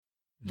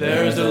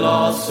There's a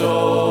lost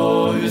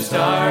soul who's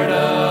tired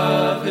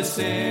of his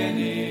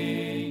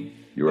sinning.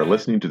 You are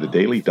listening to the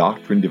Daily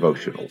Doctrine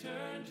Devotional.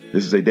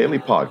 This is a daily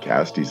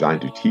podcast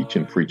designed to teach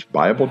and preach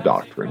Bible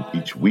doctrine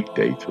each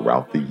weekday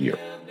throughout the year.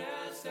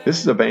 This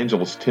is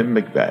Evangelist Tim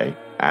McVeigh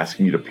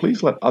asking you to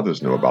please let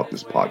others know about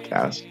this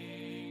podcast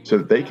so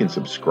that they can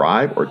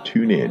subscribe or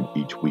tune in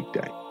each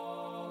weekday.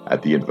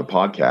 At the end of the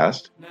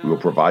podcast, we will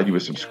provide you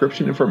with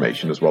subscription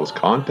information as well as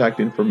contact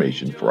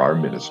information for our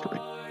ministry.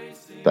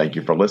 Thank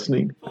you for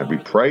listening, and we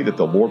pray that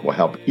the Lord will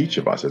help each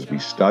of us as we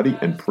study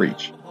and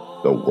preach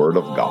the Word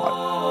of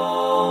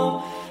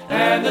God.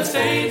 And the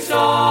saints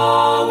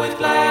all with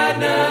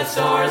gladness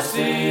are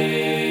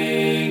singing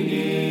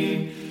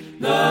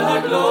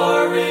the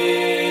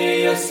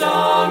glorious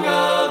song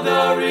of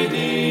the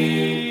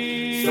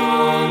redeemed,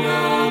 song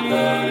of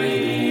the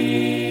redeemed.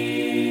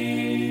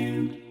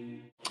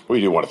 We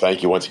do want to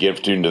thank you once again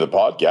for tuning to the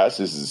podcast.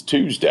 This is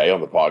Tuesday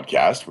on the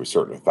podcast. We're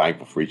certainly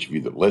thankful for each of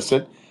you that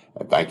listen.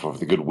 And thankful for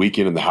the good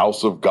weekend in the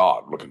house of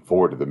God. Looking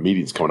forward to the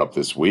meetings coming up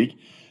this week.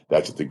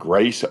 That's at the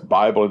Grace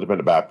Bible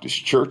Independent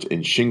Baptist Church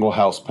in Shingle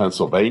House,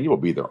 Pennsylvania. We'll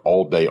be there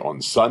all day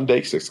on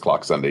Sunday, 6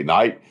 o'clock Sunday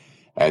night,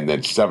 and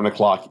then 7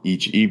 o'clock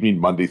each evening,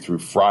 Monday through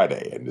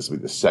Friday. And this will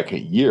be the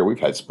second year we've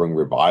had spring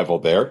revival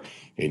there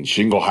in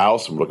Shingle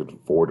House. I'm looking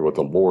forward to what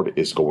the Lord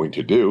is going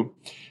to do.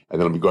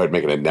 And then let me go ahead and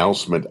make an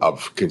announcement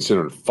of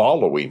considering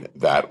following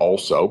that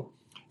also.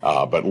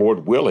 But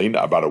Lord willing,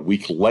 about a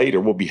week later,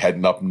 we'll be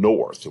heading up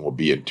north, and we'll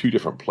be in two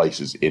different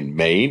places in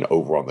Maine,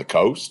 over on the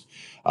coast,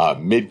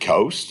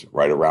 mid-coast,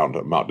 right around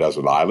Mount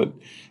Desert Island.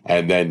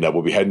 And then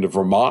we'll be heading to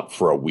Vermont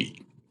for a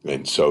week.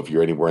 And so if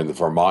you're anywhere in the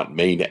Vermont,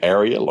 Maine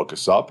area, look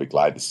us up. We're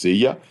glad to see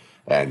you.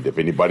 And if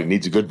anybody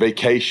needs a good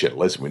vacation,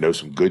 listen, we know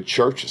some good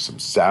churches, some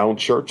sound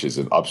churches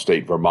in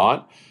upstate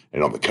Vermont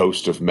and on the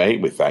coast of Maine.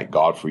 We thank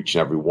God for each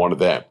and every one of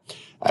them.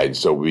 And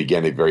so we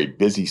began a very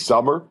busy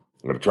summer.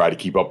 I'm going to try to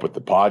keep up with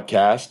the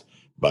podcast,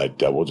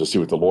 but we'll just see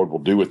what the Lord will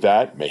do with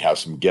that. May have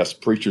some guest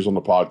preachers on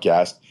the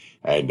podcast,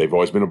 and they've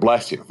always been a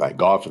blessing. Thank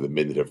God for the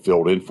men that have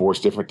filled in for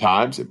us different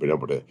times and been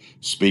able to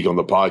speak on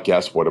the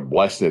podcast. What a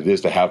blessing it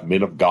is to have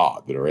men of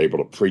God that are able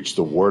to preach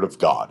the Word of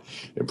God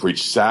and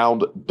preach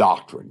sound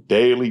doctrine,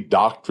 daily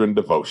doctrine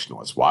devotional.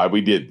 That's why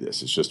we did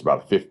this. It's just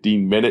about a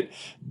 15-minute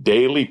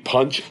daily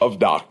punch of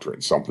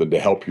doctrine, something to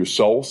help your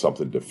soul,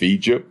 something to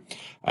feed you,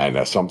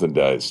 and something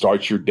to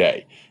start your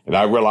day. And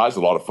I realize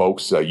a lot of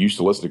folks used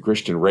to listen to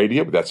Christian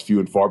radio, but that's few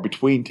and far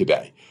between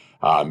today.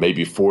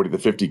 Maybe 40 to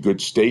 50 good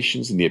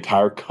stations in the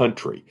entire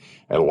country.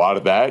 And a lot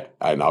of that,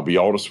 and I'll be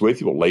honest with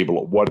you, we'll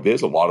label it what it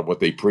is. A lot of what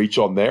they preach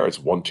on there is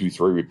 1, 2,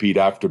 3, repeat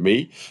after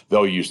me.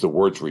 They'll use the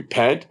words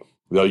repent.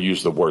 They'll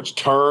use the words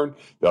turn.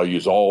 They'll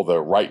use all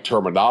the right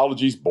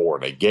terminologies,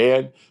 born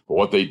again. But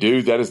what they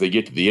do then is they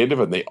get to the end of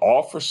it and they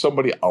offer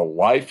somebody a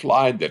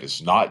lifeline that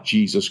is not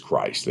Jesus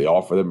Christ. They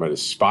offer them an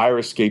fire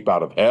escape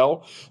out of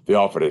hell. They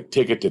offer a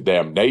ticket to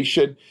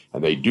damnation,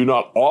 and they do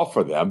not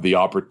offer them the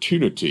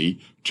opportunity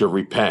to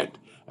repent.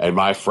 And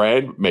my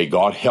friend, may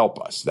God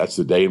help us. That's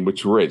the day in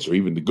which we're in. So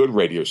even the good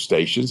radio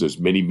stations, there's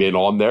many men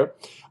on there.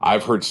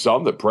 I've heard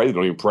some that pray, they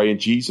don't even pray in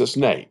Jesus'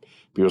 name.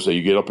 People say,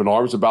 you get up in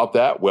arms about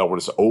that? Well, when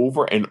it's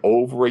over and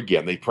over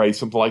again, they pray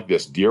something like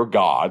this: Dear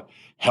God,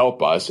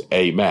 help us,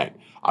 amen.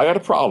 I got a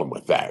problem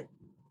with that.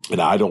 And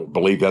I don't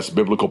believe that's a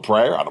biblical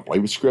prayer. I don't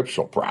believe it's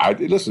scriptural prayer.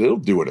 Listen, it'll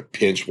do it a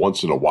pinch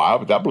once in a while,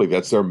 but I believe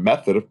that's their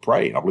method of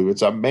praying. I believe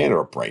it's a manner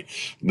of praying.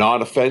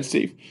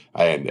 Non-offensive,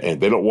 and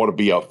they don't want to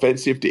be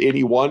offensive to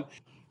anyone.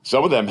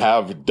 Some of them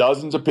have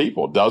dozens of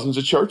people, dozens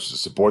of churches that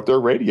support their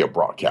radio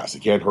broadcasts. They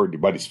can't hurt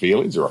anybody's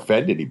feelings or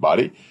offend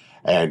anybody.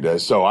 And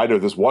so I know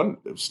this one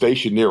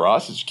station near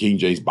us, it's King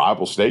James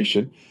Bible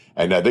station,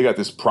 and they got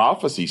this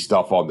prophecy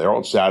stuff on there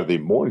on Saturday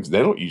mornings. They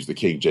don't use the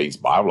King James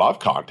Bible. I've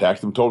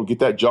contacted them, told them to get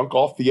that junk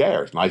off the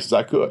air as nice as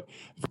I could.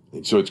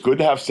 And so it's good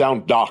to have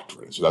sound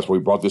doctrine. So that's why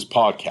we brought this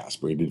podcast,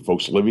 bringing it into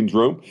folks' living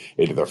room,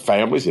 into their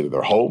families, into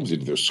their homes,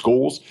 into their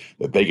schools,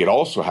 that they could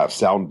also have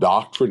sound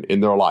doctrine in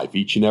their life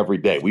each and every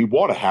day. We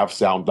want to have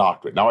sound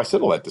doctrine. Now, I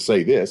said all that to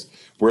say this.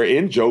 We're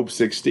in Job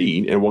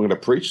 16, and we're going to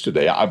preach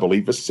today, I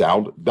believe, a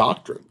sound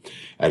doctrine.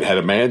 And had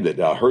a man that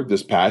heard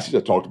this passage.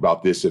 I talked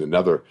about this in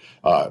another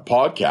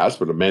podcast,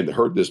 but a man that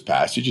heard this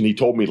passage, and he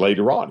told me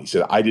later on, he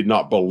said, I did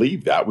not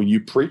believe that when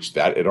you preached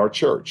that at our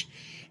church.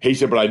 He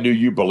said, but I knew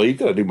you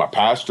believed it. I knew my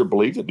pastor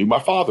believed it. I knew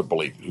my father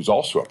believed it, who's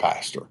also a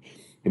pastor.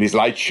 And he said,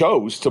 I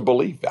chose to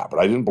believe that,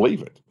 but I didn't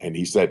believe it. And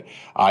he said,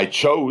 I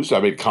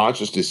made a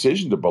conscious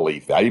decision to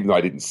believe that, even though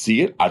I didn't see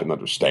it, I didn't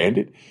understand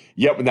it.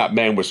 Yet when that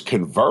man was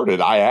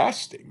converted, I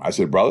asked him, I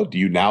said, brother, do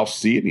you now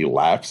see it? And he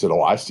laughed, said,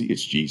 oh, I see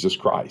it's Jesus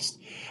Christ.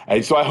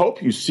 And so I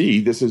hope you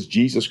see this is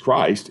Jesus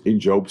Christ in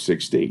Job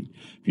 16.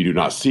 If you do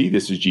not see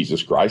this as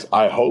Jesus Christ,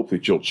 I hope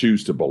that you'll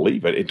choose to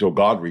believe it until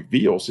God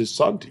reveals his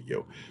son to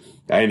you.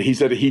 And he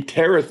said, he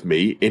teareth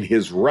me in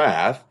his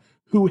wrath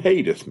who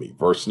hateth me,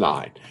 verse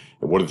 9.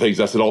 And one of the things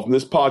I said all from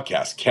this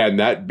podcast, can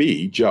that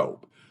be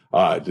Job?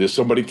 Does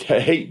somebody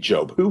hate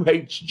Job? Who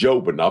hates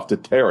Job enough to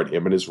tear at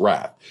him in his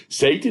wrath?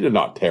 Satan did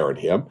not tear at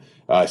him.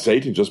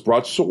 Satan just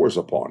brought sores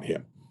upon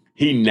him.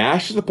 He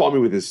gnasheth upon me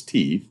with his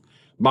teeth.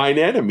 Mine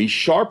enemy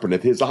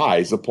sharpeneth his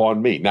eyes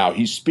upon me. Now,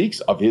 he speaks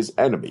of his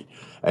enemy.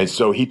 And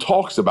so he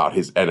talks about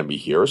his enemy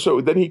here.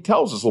 So then he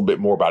tells us a little bit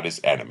more about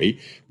his enemy.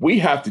 We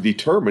have to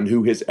determine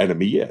who his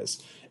enemy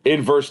is.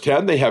 In verse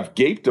 10, they have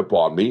gaped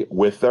upon me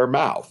with their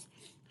mouth.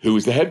 Who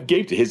is the head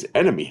gaped? His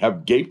enemy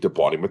have gaped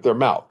upon him with their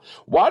mouth.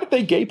 Why did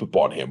they gape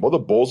upon him? Well, the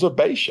bulls of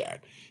Bashan.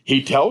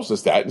 He tells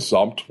us that in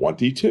Psalm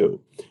 22.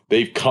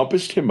 They've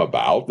compassed him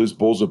about. Those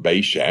bulls of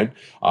Bashan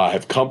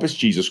have compassed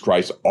Jesus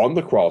Christ on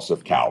the cross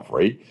of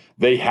Calvary.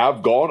 They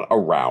have gone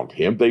around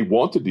him. They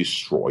want to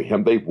destroy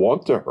him. They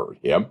want to hurt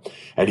him.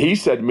 And he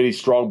said, many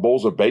strong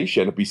bulls of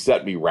Bashan have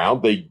beset me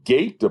round. They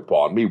gaped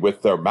upon me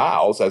with their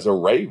mouths as a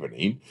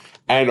ravening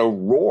and a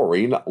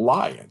roaring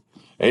lion.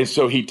 And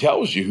so he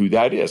tells you who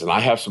that is. And I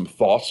have some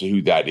thoughts of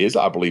who that is.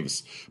 I believe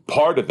it's,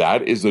 part of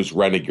that is those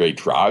renegade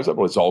tribes. I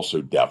believe it's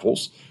also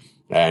devils.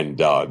 And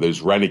those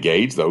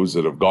renegades, those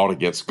that have gone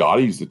against God,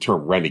 I use the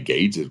term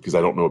renegades because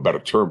I don't know a better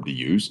term to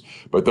use,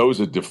 but those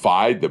that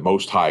defied the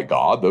Most High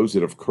God, those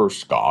that have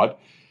cursed God,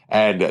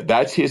 and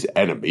that's his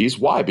enemies.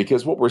 Why?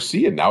 Because what we're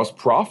seeing now is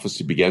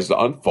prophecy begins to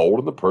unfold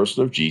in the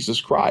person of Jesus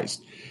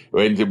Christ.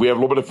 And we have a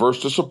little bit of verse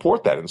to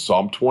support that in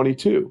Psalm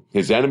 22.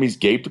 His enemies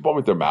gaped upon me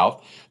with their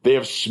mouth. They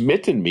have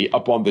smitten me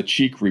upon the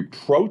cheek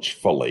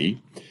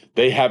reproachfully.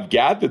 They have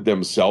gathered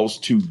themselves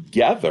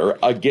together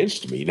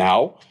against me.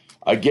 Now,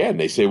 again,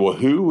 they say, well,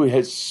 who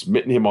has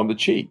smitten him on the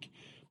cheek?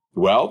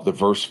 Well, the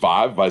verse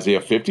 5 of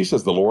Isaiah 50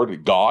 says, the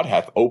Lord God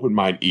hath opened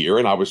mine ear,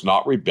 and I was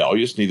not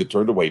rebellious, neither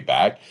turned away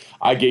back.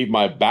 I gave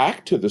my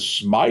back to the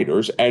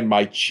smiters, and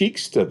my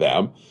cheeks to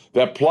them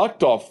that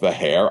plucked off the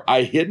hair.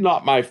 I hid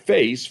not my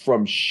face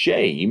from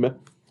shame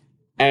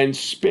and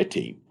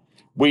spitting.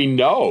 We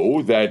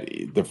know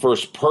that the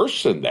first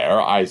person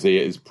there,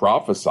 Isaiah is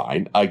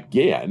prophesying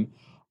again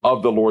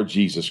of the Lord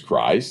Jesus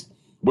Christ.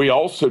 We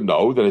also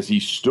know that as he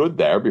stood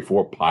there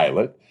before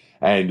Pilate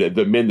and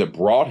the men that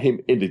brought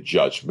him into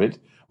judgment,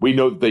 we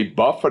know that they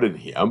buffeted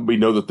him. We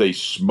know that they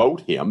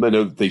smote him. We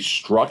know that they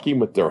struck him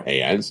with their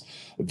hands.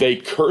 They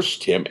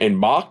cursed him and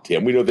mocked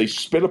him. We know they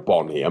spit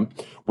upon him.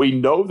 We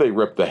know they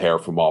ripped the hair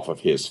from off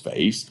of his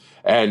face.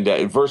 And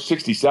verse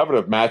 67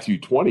 of Matthew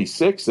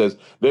 26 says,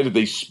 then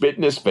they spit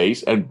in his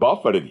face and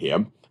buffeted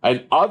him,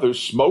 and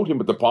others smote him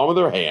with the palm of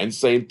their hands,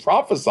 saying,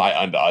 prophesy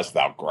unto us,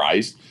 thou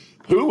Christ.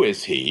 Who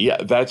is he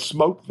that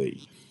smote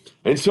thee?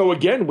 And so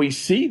again, we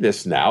see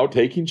this now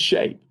taking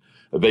shape.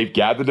 They've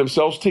gathered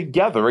themselves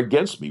together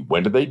against me.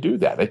 When did they do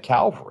that? At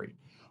Calvary.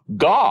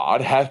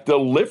 God hath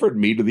delivered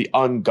me to the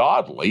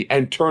ungodly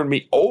and turned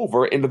me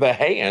over into the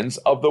hands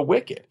of the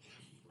wicked.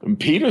 And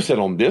Peter said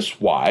on this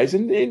wise,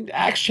 and in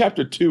Acts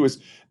chapter 2 is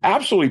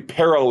absolutely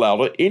parallel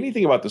to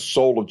anything about the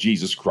soul of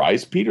Jesus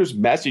Christ. Peter's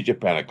message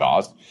at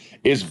Pentecost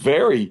is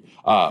very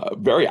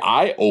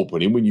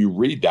eye-opening when you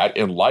read that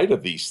in light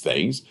of these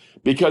things,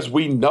 because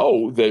we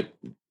know that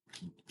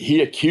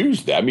he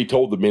accused them. He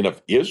told the men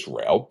of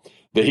Israel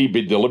that he'd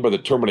been delivered by the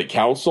terminate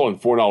counsel and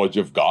foreknowledge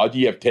of God.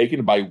 Ye have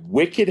taken by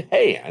wicked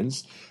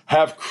hands,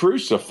 have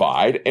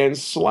crucified and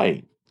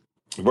slain.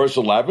 Verse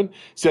 11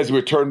 says, he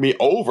would turn me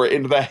over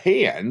into the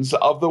hands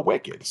of the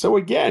wicked. So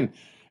again,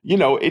 you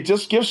know, it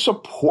just gives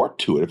support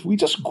to it. If we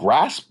just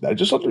grasp that,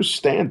 just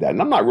understand that. And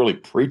I'm not really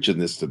preaching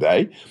this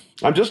today.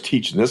 I'm just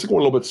teaching this. I'm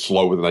going a little bit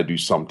slower than I do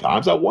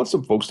sometimes. I want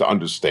some folks to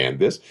understand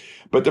this.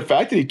 But the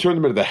fact that he turned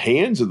them into the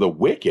hands of the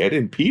wicked,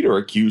 and Peter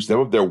accused them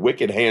of their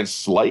wicked hands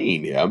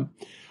slaying him,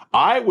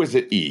 I was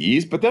at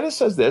ease. But then it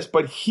says this,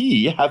 but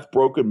he hath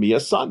broken me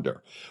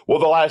asunder. Well,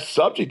 the last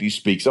subject he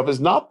speaks of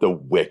is not the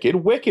wicked.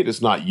 Wicked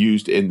is not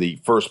used in the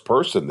first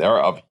person there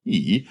of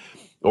he,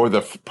 or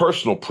the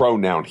personal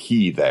pronoun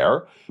he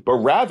there, but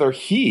rather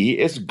he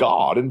is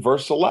God in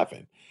verse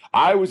 11.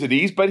 I was at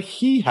ease, but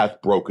he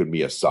hath broken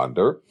me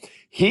asunder.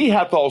 He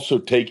hath also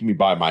taken me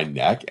by my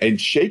neck and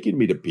shaken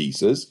me to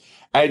pieces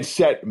and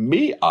set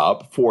me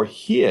up for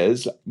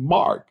his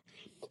mark.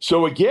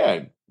 So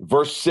again,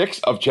 verse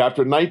 6 of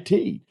chapter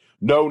 19,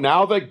 know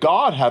now that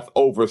God hath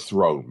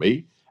overthrown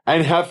me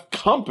and hath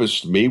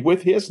compassed me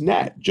with his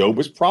net. Job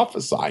is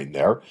prophesying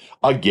there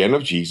again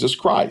of Jesus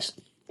Christ.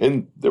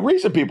 And the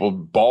reason people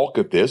balk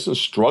at this and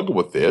struggle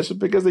with this is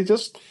because they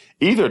just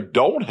either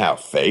don't have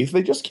faith,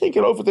 they just can't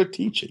get over their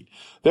teaching.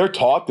 They're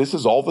taught this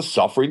is all the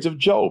sufferings of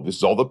Job. This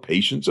is all the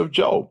patience of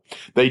Job.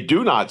 They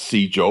do not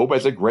see Job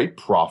as a great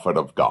prophet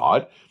of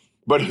God.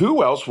 But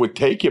who else would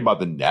take him by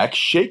the neck,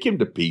 shake him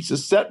to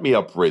pieces, set me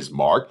up for his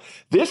mark?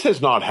 This has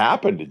not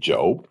happened to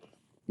Job.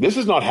 This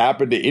has not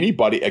happened to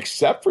anybody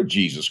except for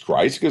Jesus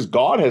Christ, because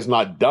God has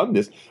not done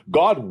this.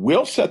 God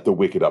will set the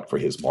wicked up for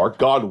his mark.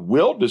 God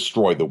will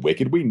destroy the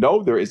wicked. We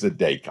know there is a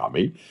day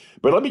coming.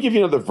 But let me give you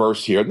another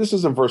verse here. And this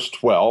is in verse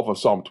 12 of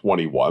Psalm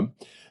 21.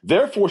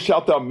 Therefore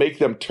shalt thou make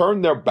them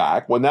turn their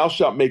back when thou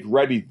shalt make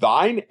ready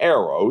thine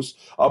arrows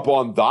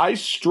upon thy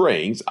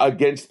strings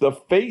against the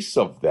face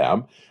of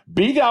them.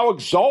 Be thou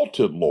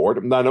exalted, Lord,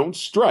 in thine own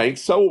strength.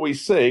 So will we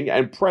sing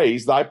and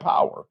praise thy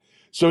power.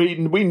 So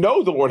we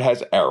know the Lord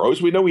has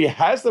arrows. We know he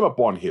has them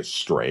upon his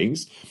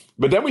strings.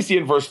 But then we see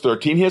in verse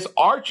 13, his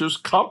archers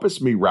compass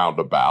me round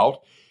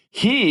about.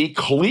 He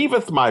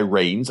cleaveth my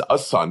reins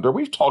asunder.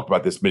 We've talked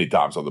about this many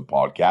times on the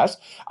podcast.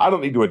 I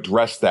don't need to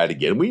address that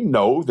again. We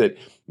know that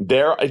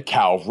there at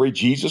Calvary,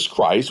 Jesus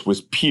Christ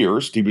was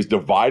pierced. He was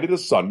divided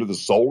asunder. The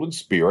soul and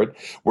spirit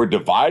were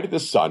divided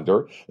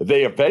asunder.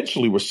 They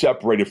eventually were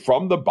separated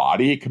from the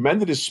body. He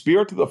commended his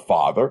spirit to the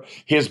Father.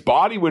 His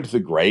body went to the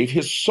grave.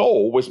 His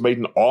soul was made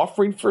an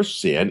offering for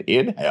sin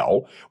in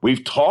hell.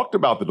 We've talked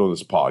about that on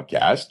this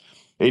podcast.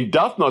 And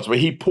doth not, but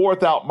he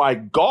poureth out my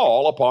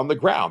gall upon the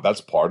ground. That's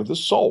part of the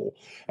soul.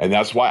 And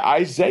that's why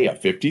Isaiah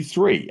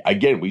 53,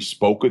 again, we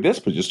spoke of this,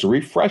 but just a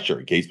refresher,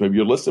 in case maybe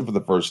you're listening for the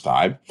first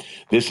time.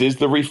 This is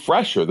the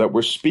refresher that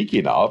we're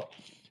speaking of.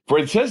 For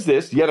it says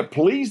this, yet it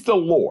pleased the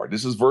Lord,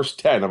 this is verse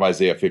 10 of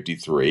Isaiah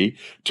 53,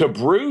 to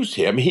bruise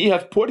him. He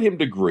hath put him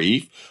to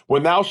grief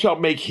when thou shalt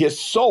make his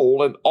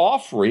soul an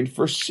offering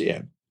for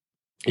sin.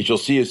 He shall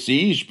see his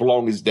siege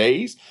prolong his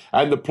days,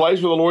 and the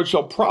pleasure of the Lord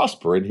shall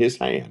prosper in his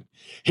hand.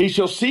 He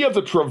shall see of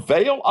the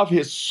travail of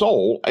his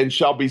soul and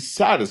shall be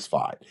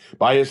satisfied.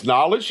 By his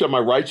knowledge shall my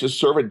righteous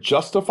servant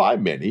justify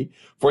many,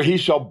 for he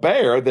shall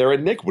bear their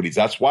iniquities.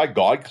 That's why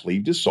God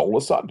cleaved his soul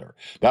asunder.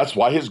 That's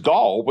why his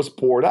gall was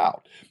poured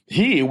out.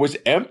 He was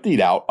emptied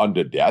out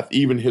unto death.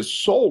 Even his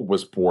soul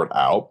was poured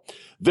out.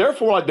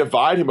 Therefore I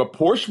divide him a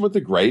portion with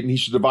the great, and he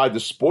shall divide the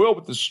spoil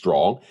with the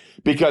strong,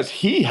 because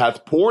he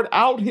hath poured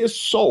out his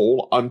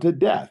soul unto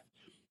death.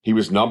 He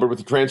was numbered with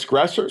the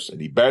transgressors, and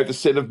he bare the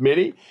sin of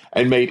many,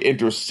 and made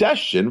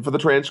intercession for the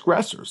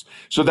transgressors.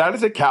 So that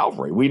is at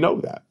Calvary. We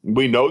know that.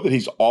 We know that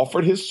he's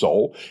offered his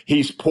soul.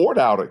 He's poured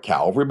out at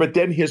Calvary, but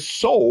then his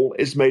soul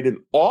is made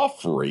an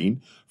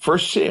offering for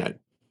sin.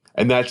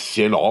 And that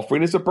sin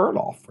offering is a burnt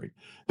offering.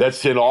 That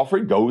sin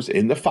offering goes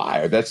in the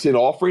fire. That sin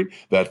offering,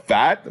 the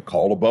fat, the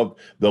caul above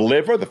the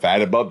liver, the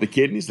fat above the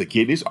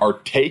kidneys are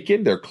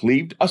taken, they're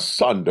cleaved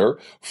asunder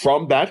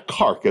from that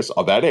carcass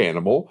of that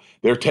animal.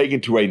 They're taken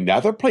to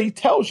another place. He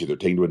tells you they're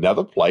taken to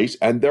another place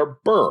and they're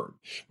burned.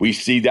 We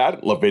see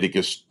that in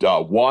Leviticus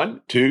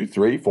 1, 2,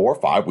 3, 4,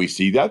 5. We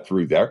see that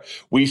through there.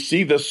 We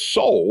see the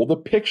soul, the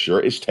picture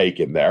is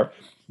taken there.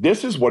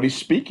 This is what he's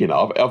speaking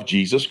of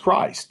Jesus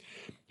Christ.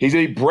 He said,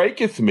 he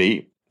breaketh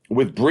me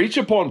with breach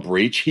upon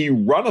breach, he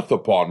runneth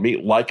upon me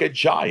like a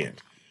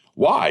giant.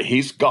 Why?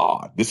 He's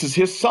God. This is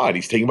his son.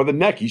 He's taken by the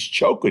neck. He's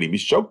choking him.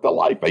 He's choked the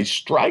life. He's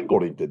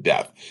strangled him to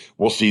death.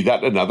 We'll see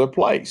that in another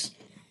place.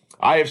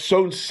 I have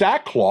sown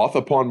sackcloth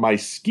upon my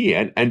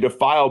skin and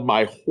defiled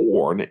my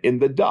horn in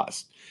the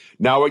dust.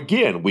 Now,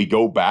 again, we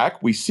go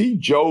back. We see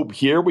Job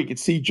here. We can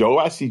see Job.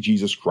 I see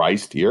Jesus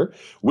Christ here.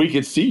 We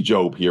can see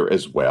Job here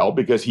as well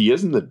because he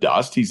is in the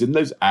dust. He's in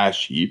this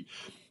ash heap.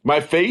 My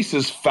face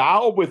is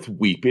foul with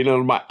weeping, and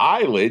on my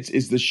eyelids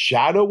is the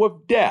shadow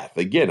of death.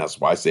 Again, that's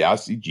why I say I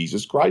see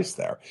Jesus Christ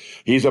there.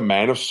 He's a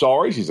man of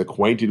sorrows. He's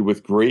acquainted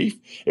with grief.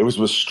 It was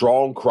with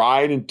strong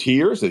crying and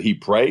tears that he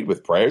prayed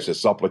with prayers and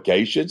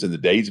supplications in the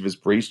days of his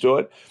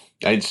priesthood.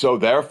 And so,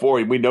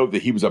 therefore, we know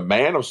that he was a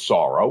man of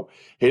sorrow.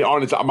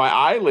 On my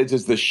eyelids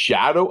is the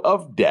shadow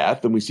of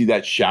death, and we see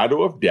that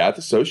shadow of death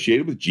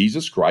associated with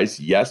Jesus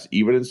Christ, yes,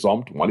 even in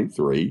Psalm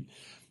 23.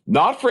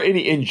 Not for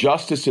any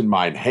injustice in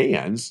mine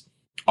hands.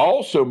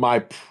 Also, my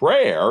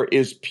prayer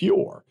is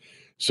pure.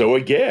 So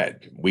again,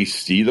 we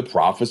see the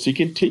prophecy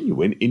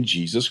continuing in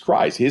Jesus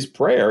Christ. His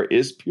prayer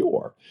is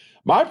pure.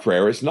 My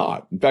prayer is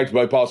not. In fact, the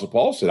Apostle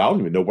Paul said, I don't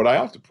even know what I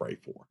ought to pray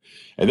for.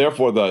 And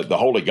therefore, the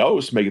Holy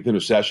Ghost maketh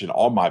intercession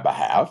on my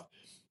behalf.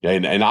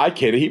 And I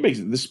can't,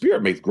 the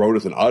Spirit makes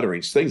groaneth and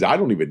utterings, things I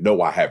don't even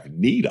know I have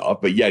need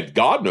of, but yet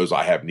God knows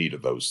I have need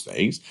of those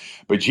things.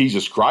 But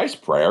Jesus Christ's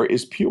prayer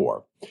is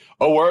pure.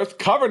 O earth,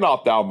 cover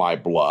not thou my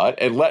blood,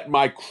 and let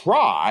my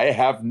cry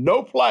have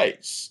no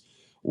place.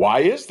 Why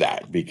is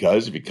that?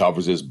 Because if he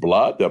covers his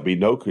blood, there'll be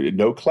no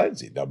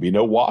cleansing. There'll be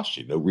no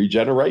washing, no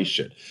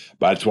regeneration.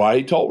 That's why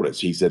he told us.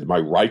 He said, my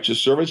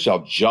righteous servant shall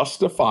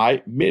justify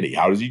many.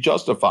 How does he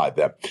justify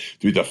them?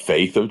 Through the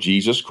faith of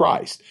Jesus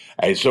Christ.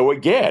 And so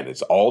again,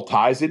 it's all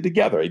ties in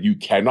together, and you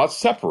cannot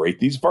separate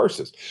these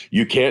verses.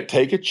 You can't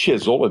take a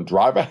chisel and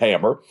drive a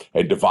hammer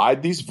and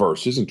divide these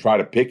verses and try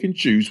to pick and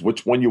choose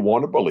which one you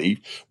want to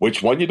believe,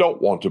 which one you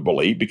don't want to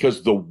believe,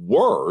 because the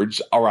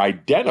words are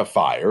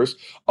identifiers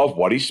of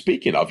what he's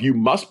speaking of. You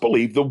must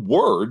believe the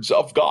words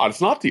of God.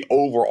 It's not the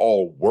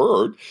overall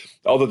word,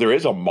 although there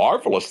is a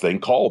marvelous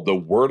thing called the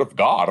Word of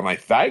God, and I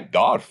thank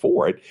God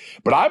for it,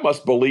 but I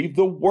must believe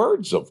the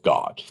words of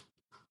God.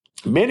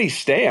 Many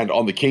stand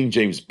on the King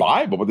James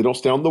Bible, but they don't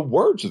stand on the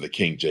words of the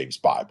King James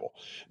Bible.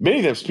 Many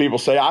of those people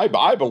say, I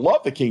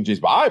love the King James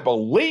Bible. I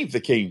believe the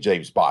King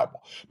James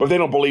Bible, but they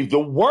don't believe the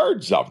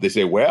words of it. They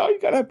say, well,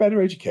 you got to have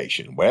better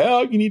education.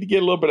 Well, you need to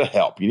get a little bit of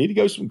help. You need to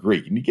go some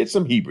Greek. You need to get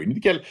some Hebrew. You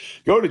need to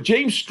go to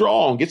James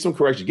Strong, get some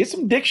correction, get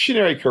some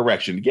dictionary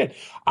correction. Again,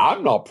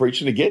 I'm not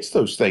preaching against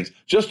those things.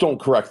 Just don't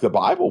correct the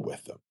Bible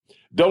with them.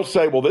 Don't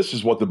say, well, this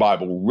is what the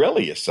Bible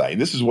really is saying.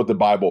 This is what the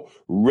Bible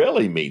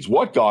really means.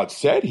 What God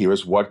said here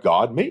is what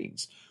God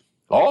means.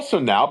 Also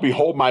now,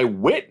 behold, my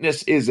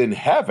witness is in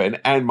heaven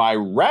and my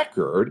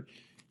record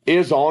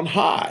is on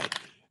high.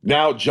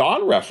 Now,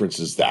 John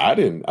references that,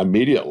 and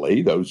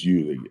immediately, those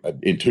you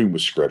in tune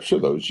with Scripture,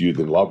 those you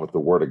in love with the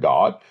Word of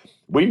God,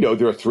 we know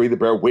there are three that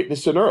bear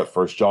witness in earth.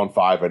 1 John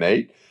 5 and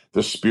 8,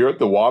 the Spirit,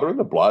 the water, and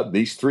the blood.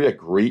 These three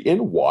agree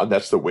in one.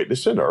 That's the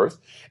witness in earth.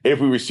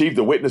 If we receive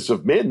the witness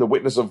of men, the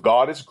witness of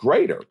God is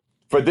greater.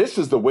 For this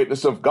is the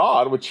witness of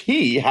God, which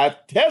he hath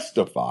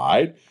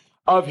testified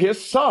of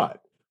his Son.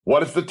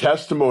 What is the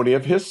testimony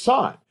of his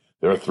Son?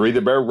 There are three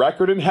that bear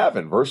record in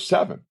heaven, verse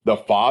 7. The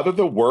Father,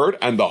 the Word,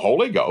 and the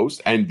Holy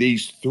Ghost, and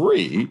these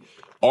three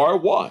are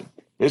one.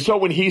 And so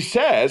when he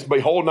says,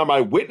 behold, now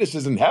my witness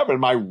is in heaven,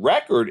 my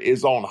record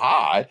is on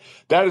high,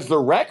 that is the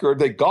record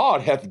that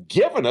God hath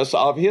given us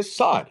of his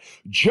Son.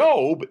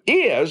 Job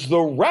is the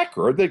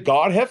record that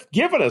God hath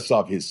given us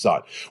of his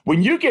Son.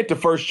 When you get to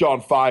 1 John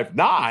 5,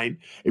 9,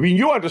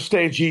 you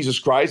understand Jesus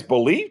Christ,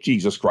 believe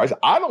Jesus Christ.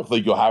 I don't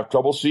think you'll have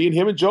trouble seeing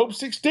him in Job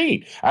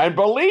 16 and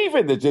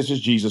believing that this is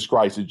Jesus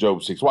Christ in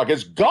Job 6. Why?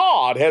 Because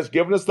God has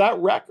given us that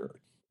record.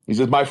 He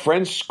says, my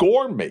friends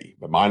scorn me,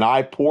 but mine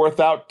eye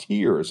poureth out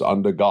tears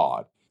unto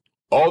God.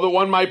 Oh, that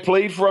one might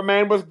plead for a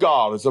man with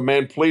God, as a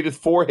man pleadeth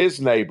for his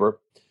neighbor.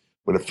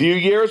 When a few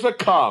years are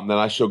come, then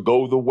I shall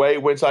go the way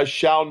whence I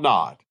shall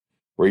not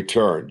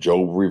return.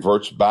 Job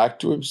reverts back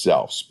to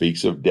himself,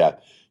 speaks of death.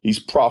 He's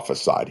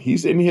prophesied.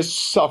 He's in his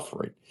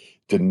suffering.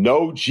 To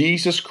know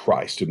Jesus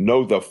Christ, to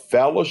know the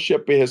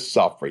fellowship of his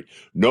suffering.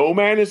 No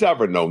man has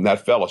ever known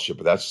that fellowship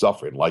of that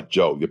suffering like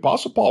Job. The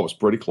Apostle Paul was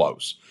pretty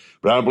close,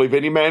 but I don't believe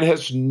any man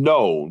has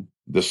known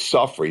the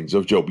sufferings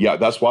of Job. Yeah,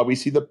 that's why we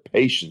see the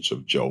patience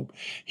of Job.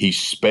 He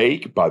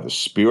spake by the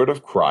Spirit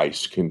of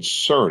Christ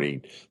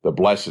concerning the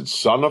blessed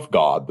Son of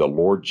God, the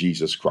Lord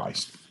Jesus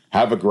Christ.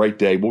 Have a great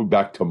day. We'll be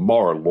back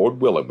tomorrow, Lord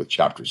willing, with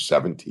chapter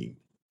 17.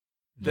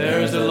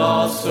 There's a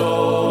lost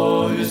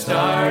soul who's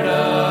tired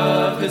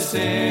of his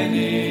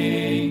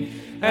sinning,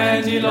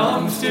 and he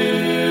longs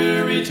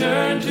to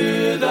return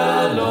to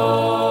the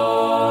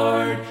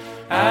Lord,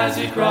 as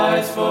he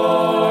cries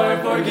for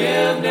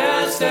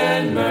forgiveness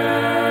and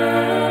mercy.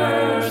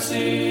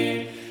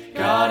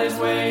 God is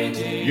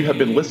waiting. You have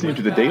been listening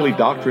to the Daily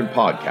Doctrine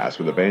Podcast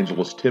with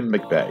Evangelist Tim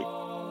McVeigh.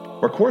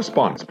 For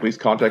correspondence, please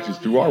contact us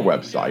through our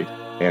website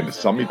and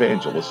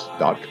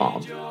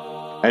someevangelists.com,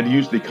 and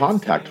use the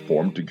contact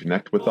form to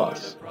connect with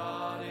us.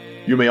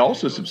 You may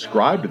also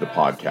subscribe to the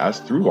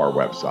podcast through our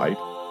website,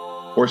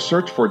 or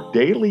search for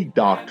Daily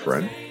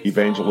Doctrine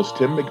Evangelist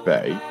Tim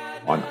McVeigh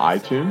on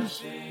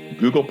iTunes,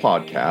 Google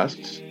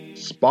Podcasts,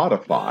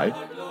 Spotify,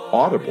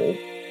 Audible,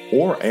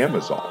 or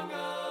Amazon.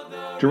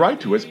 To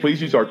write to us,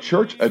 please use our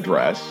church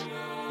address,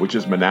 which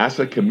is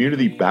Manasseh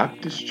Community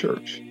Baptist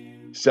Church,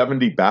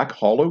 70 Back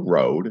Hollow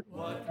Road,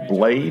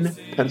 Blaine,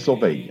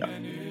 Pennsylvania,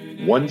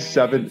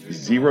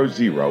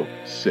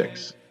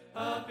 17006.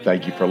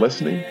 Thank you for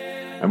listening,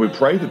 and we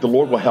pray that the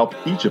Lord will help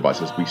each of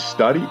us as we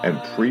study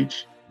and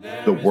preach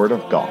the Word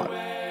of God.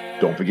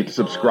 Don't forget to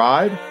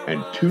subscribe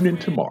and tune in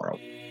tomorrow.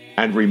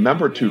 And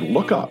remember to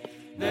look up,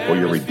 for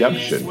your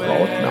redemption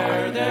draweth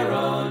nigh. There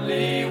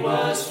only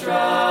was strife.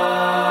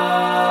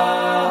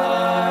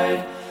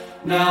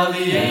 Now the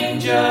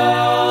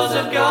angels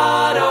of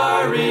God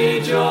are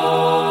rejoicing,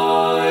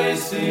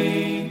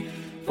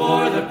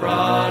 for the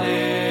promise